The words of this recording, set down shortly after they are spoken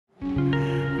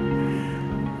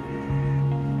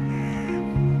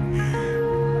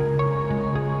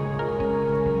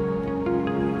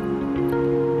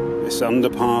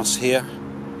underpass here.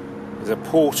 There's a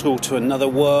portal to another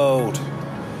world,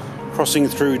 crossing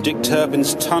through Dick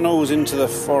Turpin's tunnels into the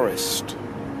forest.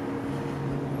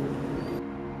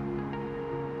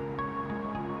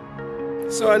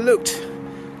 So I looked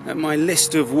at my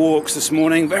list of walks this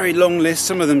morning, very long list,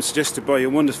 some of them suggested by your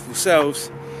wonderful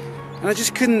selves, and I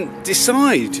just couldn't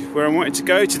decide where I wanted to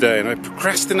go today, and I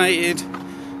procrastinated,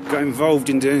 got involved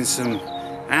in doing some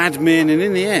admin, and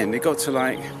in the end it got to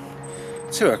like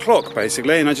 2 o'clock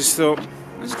basically, and I just thought,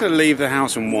 I'm just going to leave the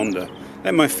house and wander,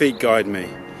 let my feet guide me,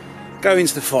 go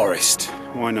into the forest,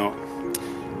 why not?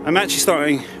 I'm actually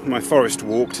starting my forest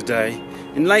walk today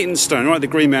in Leytonstone, right at the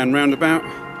Green Man Roundabout.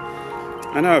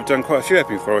 I know I've done quite a few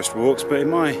Epping Forest walks, but in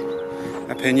my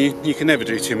opinion, you can never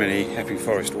do too many Epping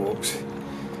Forest walks.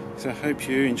 So I hope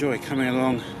you enjoy coming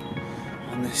along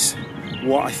on this,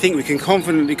 what I think we can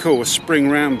confidently call a spring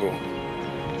ramble.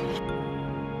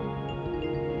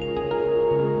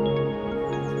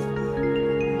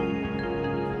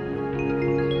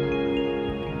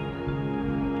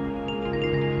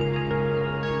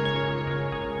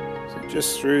 So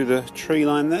just through the tree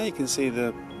line there, you can see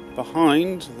the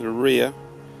rear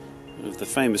of the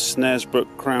famous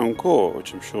Snaresbrook Crown Court,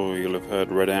 which I'm sure you'll have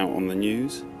heard read out on the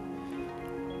news.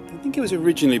 I think it was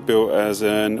originally built as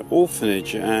an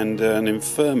orphanage and an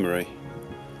infirmary.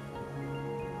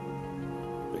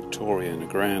 Victorian, a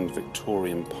grand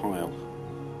Victorian pile.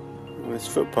 And this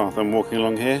footpath I'm walking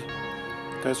along here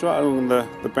goes right along the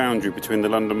boundary between the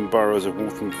London boroughs of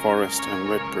Waltham Forest and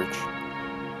Redbridge.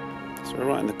 So we're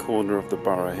right in the corner of the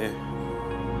borough here.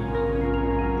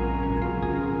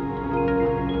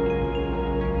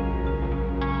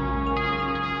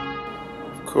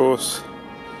 Of course,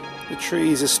 the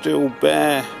trees are still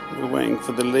bare. We're waiting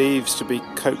for the leaves to be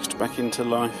coaxed back into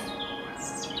life.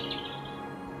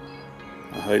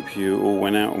 I hope you all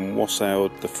went out and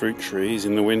wassailed the fruit trees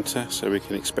in the winter so we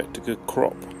can expect a good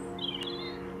crop.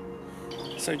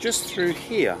 So just through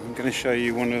here I'm going to show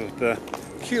you one of the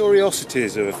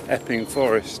curiosities of Epping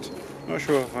Forest. I'm not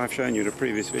sure if I've shown you in a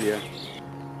previous video.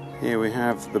 Here we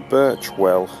have the Birch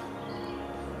well,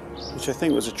 which I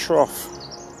think was a trough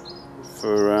for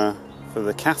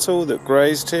the cattle that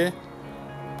grazed here,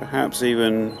 perhaps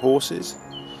even horses.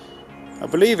 I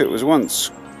believe it was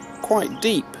once quite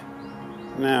deep.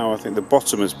 Now I think the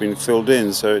bottom has been filled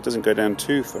in so it doesn't go down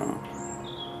too far.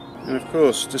 And of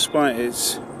course, despite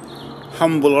its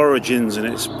humble origins and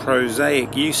its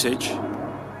prosaic usage,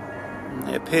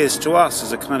 it appears to us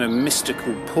as a kind of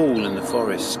mystical pool in the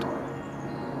forest.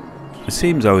 It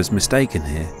seems I was mistaken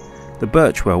here. The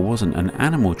Birch well wasn't an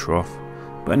animal trough,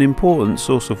 but an important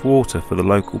source of water for the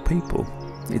local people.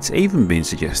 It's even been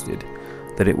suggested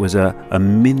that it was a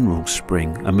mineral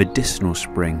spring, a medicinal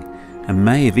spring, and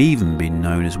may have even been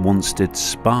known as Wanstead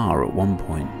Spa at one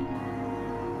point.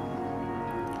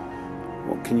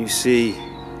 What can you see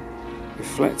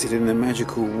reflected in the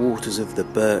magical waters of the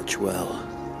Birch well?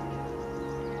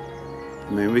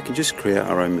 I mean, we can just create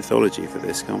our own mythology for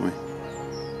this, can't we?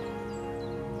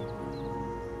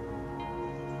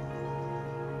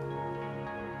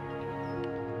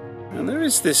 And there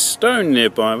is this stone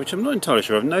nearby, which I'm not entirely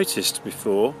sure I've noticed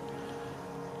before.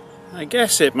 I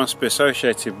guess it must be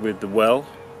associated with the well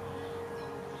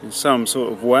in some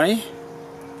sort of way.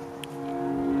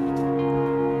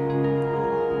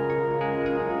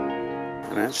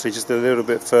 And actually just a little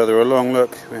bit further along,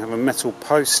 look, we have a metal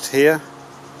post here,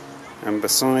 and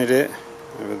beside it,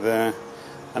 over there,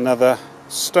 another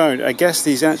stone. I guess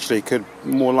these actually could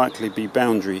more likely be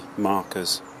boundary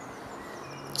markers.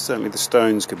 Certainly the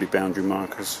stones could be boundary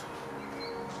markers.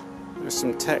 There's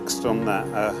some text on that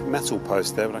metal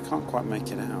post there, but I can't quite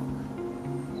make it out.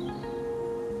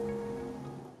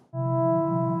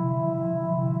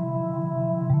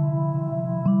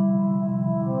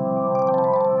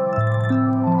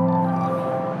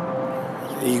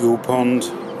 Eagle Pond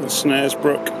at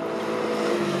Snaresbrook.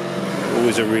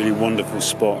 Always a really wonderful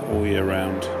spot all year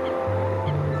round.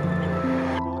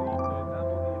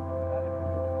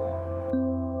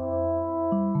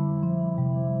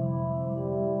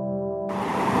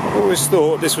 I always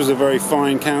thought this was a very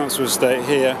fine council estate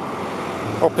here,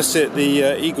 opposite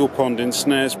the Eagle Pond in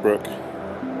Snaresbrook.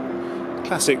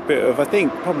 Classic bit of, I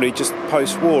think, probably just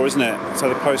post-war, isn't it? So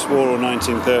the post-war or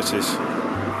 1930s.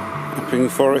 Epping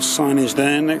Forest signage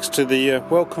there next to the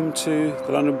Welcome to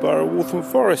the London Borough Waltham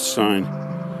Forest sign.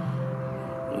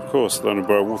 Of course, the London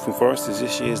Borough Waltham Forest is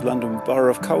this year's London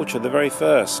Borough of Culture, the very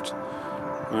first.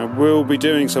 I will be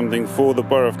doing something for the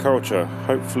Borough of Culture,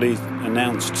 hopefully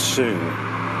announced soon.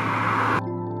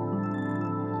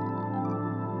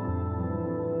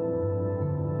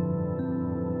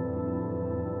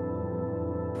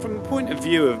 From the point a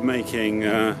view of making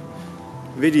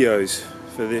videos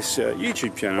for this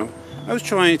YouTube channel, I was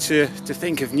trying to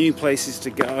think of new places to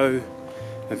go,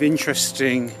 of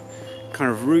interesting kind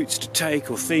of routes to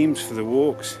take or themes for the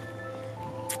walks.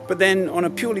 But then on a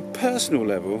purely personal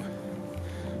level,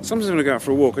 sometimes when I go out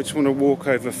for a walk, I just want to walk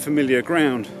over familiar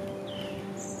ground.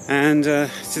 And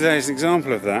today's an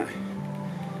example of that.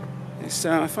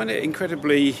 I find it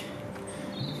incredibly,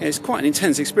 it's quite an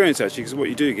intense experience actually, because what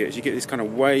you do get is you get these kind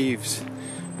of waves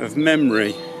of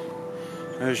memory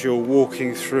as you're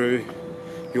walking through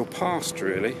your past,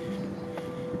 really.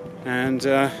 And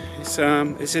it's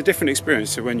a different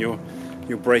experience to when you're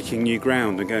breaking new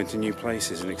ground and going to new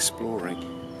places and exploring.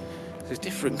 It's a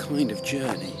different kind of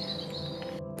journey.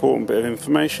 Important bit of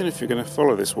information if you're going to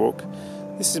follow this walk.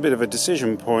 This is a bit of a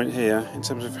decision point here in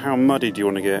terms of how muddy do you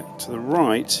want to get. To the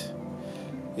right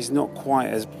is not quite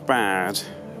as bad.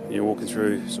 You're walking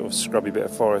through sort of scrubby bit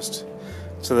of forest.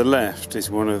 To the left is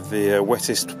one of the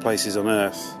wettest places on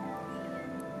earth,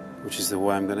 which is the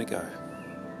way I'm going to go.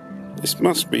 This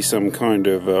must be some kind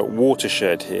of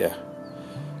watershed here,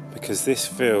 because this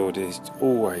field is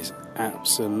always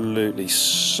absolutely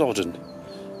sodden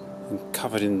and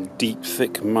covered in deep,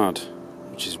 thick mud,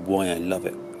 which is why I love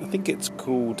it. I think it's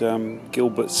called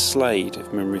Gilbert Slade,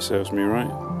 if memory serves me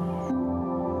right.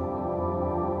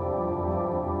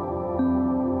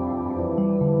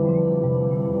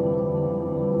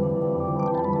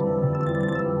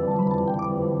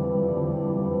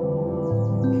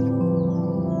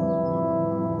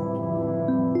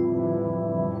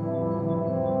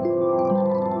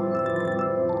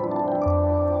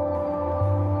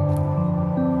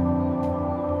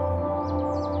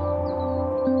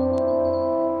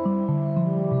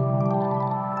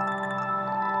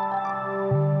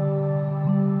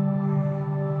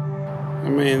 I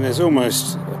mean, there's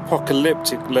almost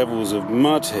apocalyptic levels of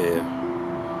mud here.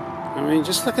 I mean,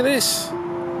 just look at this.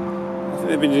 I think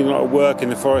they've been doing a lot of work in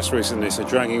the forest recently, so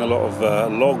dragging a lot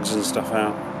of logs and stuff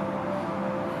out.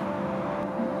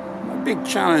 My big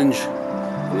challenge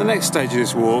on the next stage of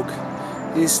this walk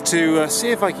is to see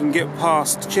if I can get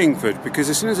past Chingford, because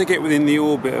as soon as I get within the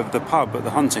orbit of the pub at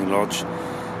the hunting lodge,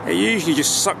 it usually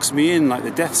just sucks me in like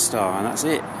the Death Star, and that's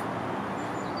it.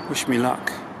 Wish me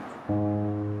luck.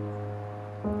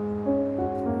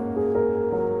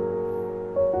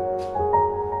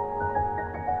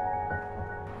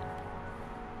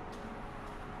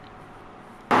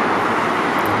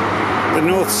 The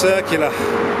North Circular.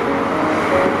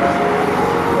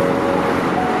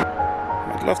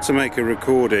 I'd love to make a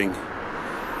recording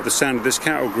of the sound of this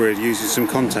cattle grid using some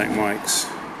contact mics.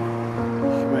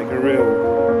 Make a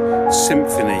real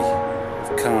symphony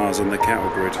of cars on the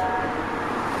cattle grid.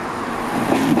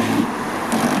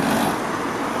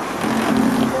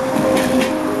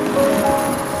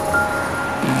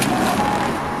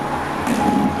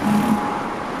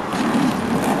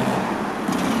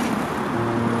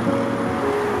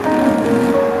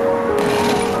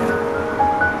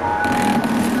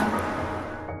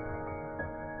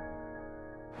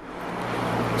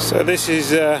 So this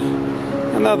is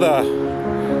another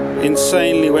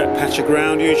insanely wet patch of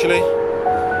ground usually,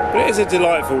 but it is a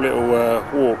delightful little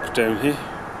walk down here.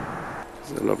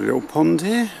 There's a lovely little pond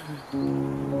here,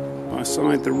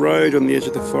 beside the road on the edge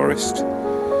of the forest.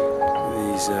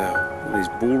 These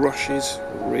bulrushes,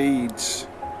 reeds.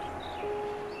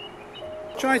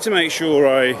 Try to make sure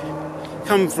I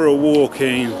come for a walk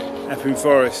in Epping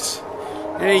Forest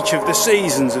in each of the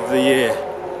seasons of the year.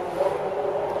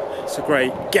 It's a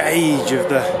great gauge of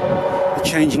the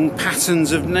changing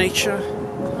patterns of nature.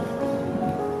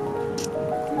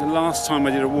 The last time I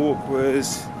did a walk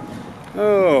was,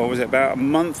 was it about a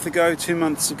month ago, 2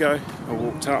 months ago? I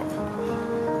walked up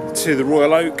to the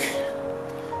Royal Oak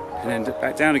and ended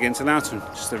back down again to Leyton.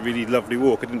 Just a really lovely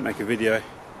walk. I didn't make a video.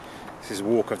 This is a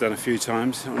walk I've done a few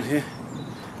times on here.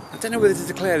 I don't know whether to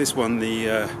declare this one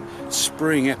the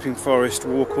Spring Epping Forest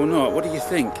walk or not. What do you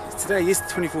think? Today is the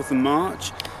 24th of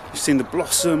March. You've seen the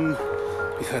blossom,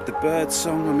 you've heard the bird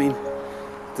song. I mean,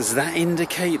 does that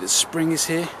indicate that spring is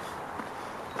here?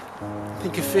 I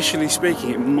think officially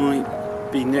speaking it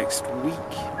might be next week.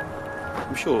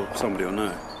 I'm sure somebody will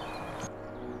know.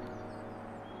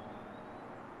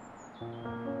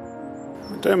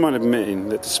 I don't mind admitting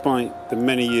that despite the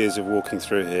many years of walking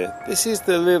through here, this is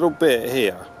the little bit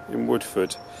here in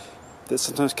Woodford that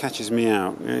sometimes catches me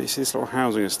out. You see this little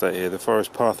housing estate here, the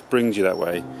forest path brings you that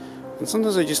way. And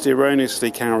sometimes I just erroneously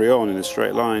carry on in a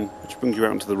straight line, which brings you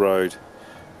out onto the road.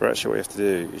 But actually what you have to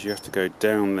do is you have to go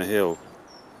down the hill,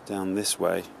 down this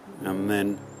way, and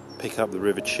then pick up the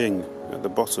River Ching at the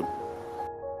bottom.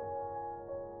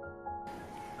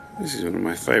 This is one of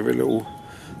my favourite little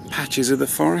patches of the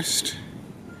forest.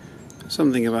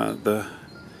 Something about the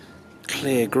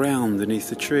clear ground beneath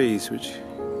the trees which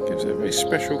gives it a very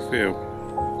special feel.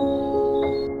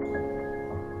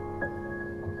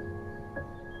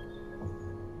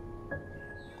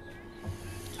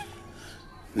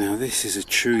 Now this is a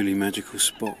truly magical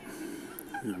spot.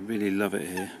 I really love it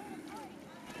here.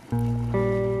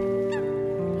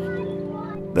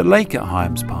 The lake at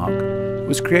Hyams Park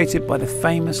was created by the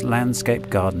famous landscape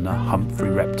gardener Humphrey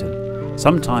Repton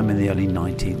sometime in the early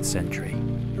 19th century.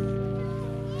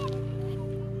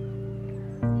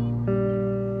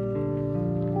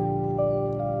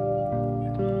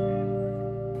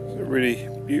 It's a really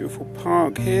beautiful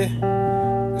park here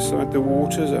beside the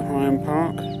waters at Hyams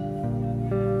Park.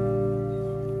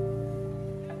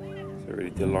 It's a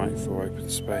really delightful open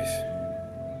space.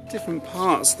 Different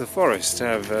parts of the forest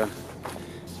have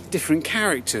different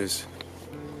characters.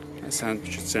 That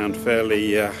should sound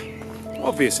fairly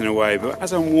obvious in a way, but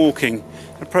as I'm walking,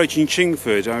 approaching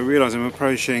Chingford, I realise I'm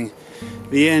approaching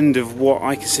the end of what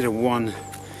I consider one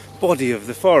body of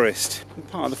the forest,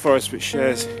 part of the forest which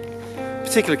shares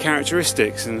particular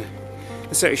characteristics, and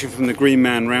the section from the Green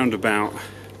Man Roundabout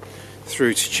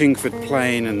through to Chingford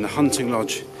Plain and the hunting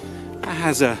lodge, that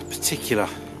has a particular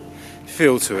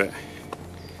feel to it,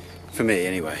 for me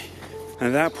anyway. And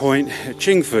at that point, at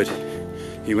Chingford,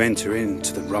 you enter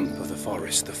into the rump of the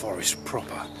forest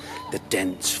proper, the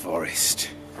dense forest.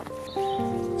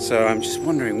 So I'm just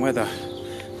wondering whether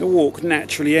the walk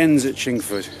naturally ends at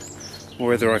Chingford, or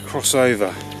whether I cross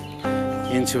over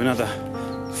into another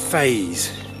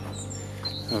phase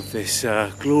of this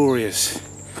glorious,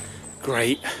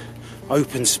 great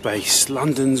open space,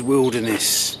 London's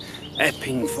wilderness,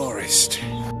 Epping Forest.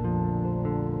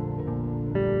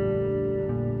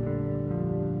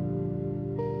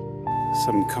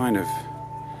 Some kind of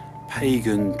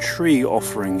pagan tree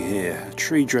offering here,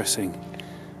 tree dressing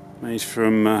made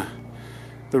from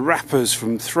the wrappers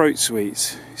from throat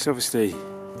sweets. It's obviously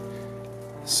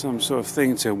some sort of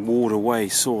thing to ward away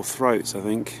sore throats, I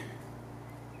think.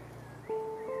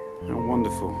 How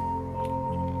wonderful.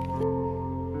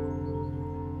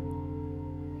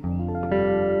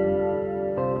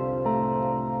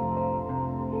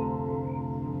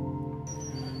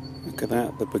 Look at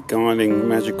that, the beguiling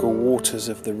magical waters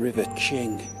of the river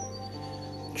Ching,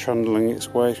 trundling its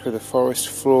way through the forest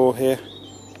floor here.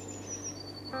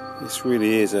 This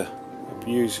really is a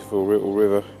beautiful little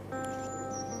river.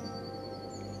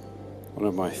 One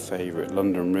of my favourite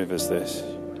London rivers, this.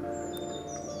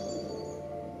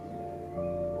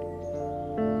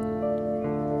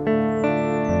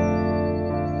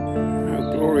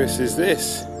 How glorious is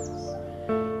this?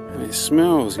 And it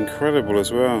smells incredible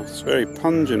as well. It's very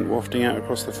pungent, wafting out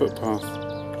across the footpath.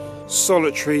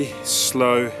 Solitary,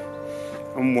 slow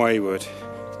and wayward.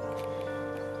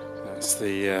 That's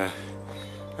a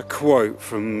quote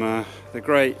from the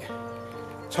great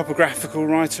topographical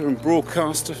writer and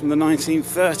broadcaster from the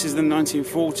 1930s and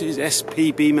 1940s,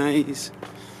 S.P.B. Mays,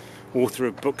 author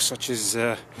of books such as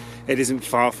It Isn't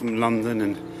Far From London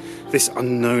and This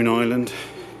Unknown Island.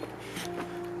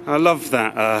 I love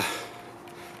that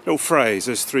little phrase,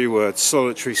 those three words,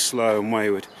 solitary, slow and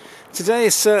wayward. Today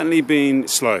has certainly been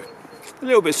slow. A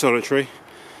little bit solitary,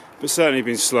 but certainly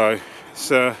been slow. It's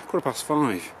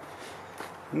 5:15.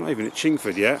 I'm not even at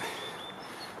Chingford yet.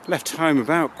 Left home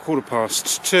about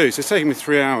 2:15, so it's taken me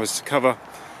 3 hours to cover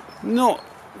not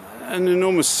an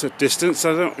enormous distance.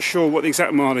 I'm not sure what the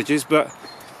exact mileage is, but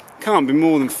can't be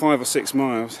more than 5 or 6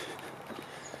 miles.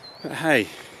 But hey,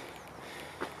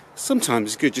 sometimes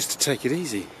it's good just to take it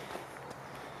easy,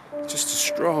 just to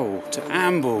stroll, to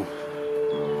amble,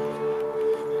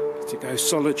 to go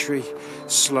solitary,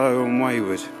 slow and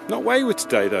wayward. Not wayward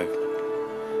today though.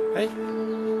 Hey,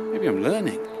 maybe I'm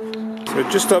learning. So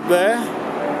just up there,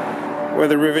 where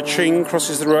the River Ching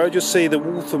crosses the road, you'll see the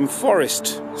Waltham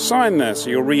Forest sign there. So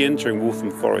you're re-entering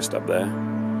Waltham Forest up there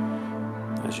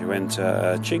as you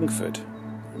enter Chingford.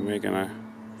 And we're going to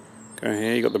go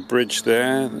here. You've got the bridge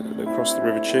there across the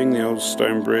River Ching, the old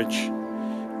stone bridge.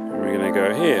 And we're going to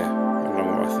go here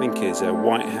along what I think is a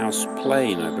Whitehall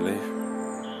Plain, I believe.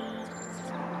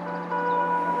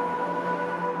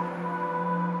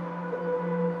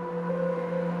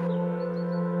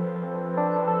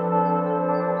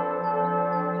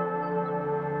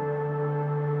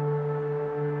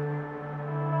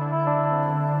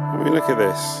 I mean, look at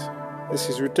this. This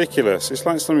is ridiculous. It's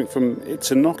like something from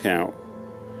It's a Knockout.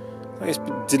 I think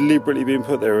it's deliberately been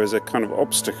put there as a kind of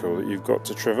obstacle that you've got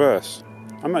to traverse.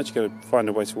 I'm actually going to find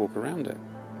a way to walk around it.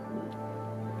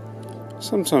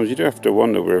 Sometimes you do have to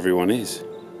wonder where everyone is.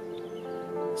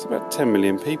 It's about 10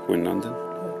 million people in London.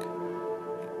 Look.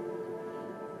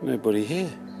 Nobody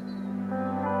here.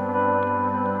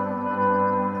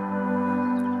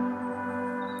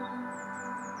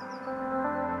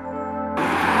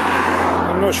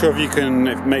 I'm not sure if you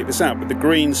can make this out, but the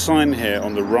green sign here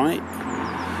on the right,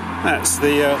 that's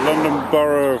the London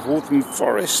Borough of Epping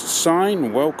Forest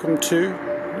sign, welcome to.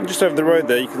 And just over the road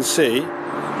there you can see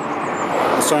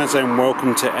the sign saying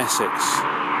welcome to Essex.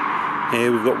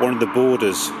 Here we've got one of the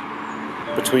borders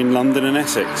between London and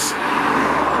Essex.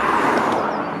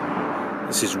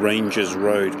 This is Rangers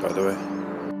Road, by the way.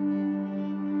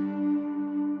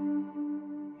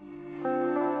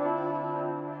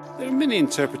 There are many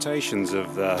interpretations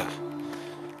of the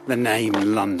name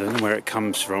London, where it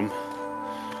comes from.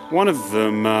 One of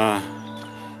them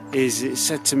is, it's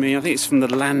said to me, I think it's from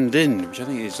the Landin, which I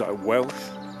think is like Welsh,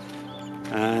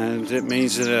 and it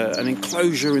means an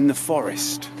enclosure in the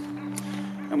forest.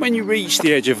 And when you reach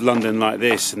the edge of London like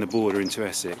this and the border into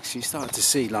Essex, you start to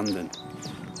see London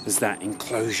as that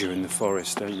enclosure in the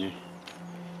forest, don't you?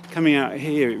 Coming out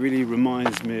here, it really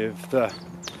reminds me of the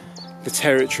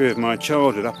territory of my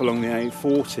childhood up along the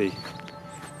A40,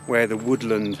 where the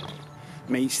woodland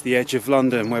meets the edge of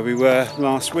London, where we were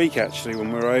last week actually,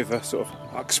 when we were over sort of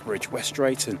Uxbridge, West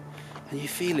Drayton, and you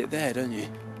feel it there, don't you?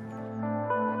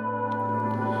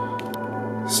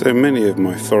 So many of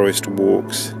my forest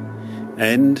walks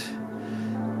end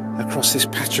across this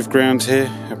patch of ground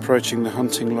here, approaching the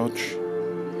hunting lodge.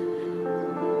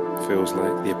 Feels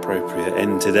like the appropriate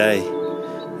end today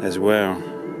as well.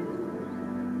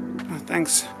 Oh,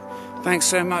 thanks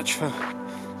so much for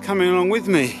coming along with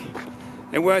me.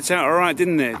 It worked out alright,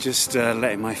 didn't it? Just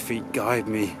letting my feet guide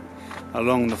me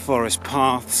along the forest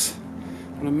paths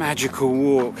on a magical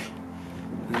walk.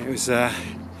 And it was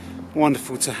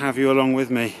wonderful to have you along with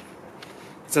me.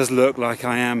 It does look like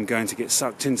I am going to get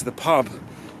sucked into the pub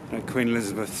at Queen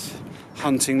Elizabeth's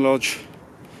hunting lodge,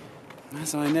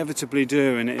 as I inevitably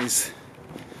do, and it is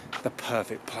the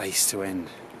perfect place to end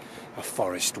a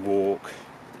forest walk.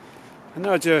 I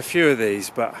know I do a few of these,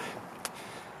 but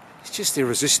it's just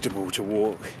irresistible to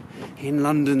walk in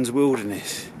London's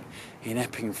wilderness, in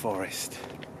Epping Forest.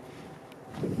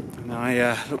 And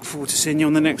I look forward to seeing you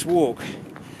on the next walk,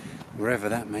 wherever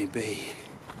that may be.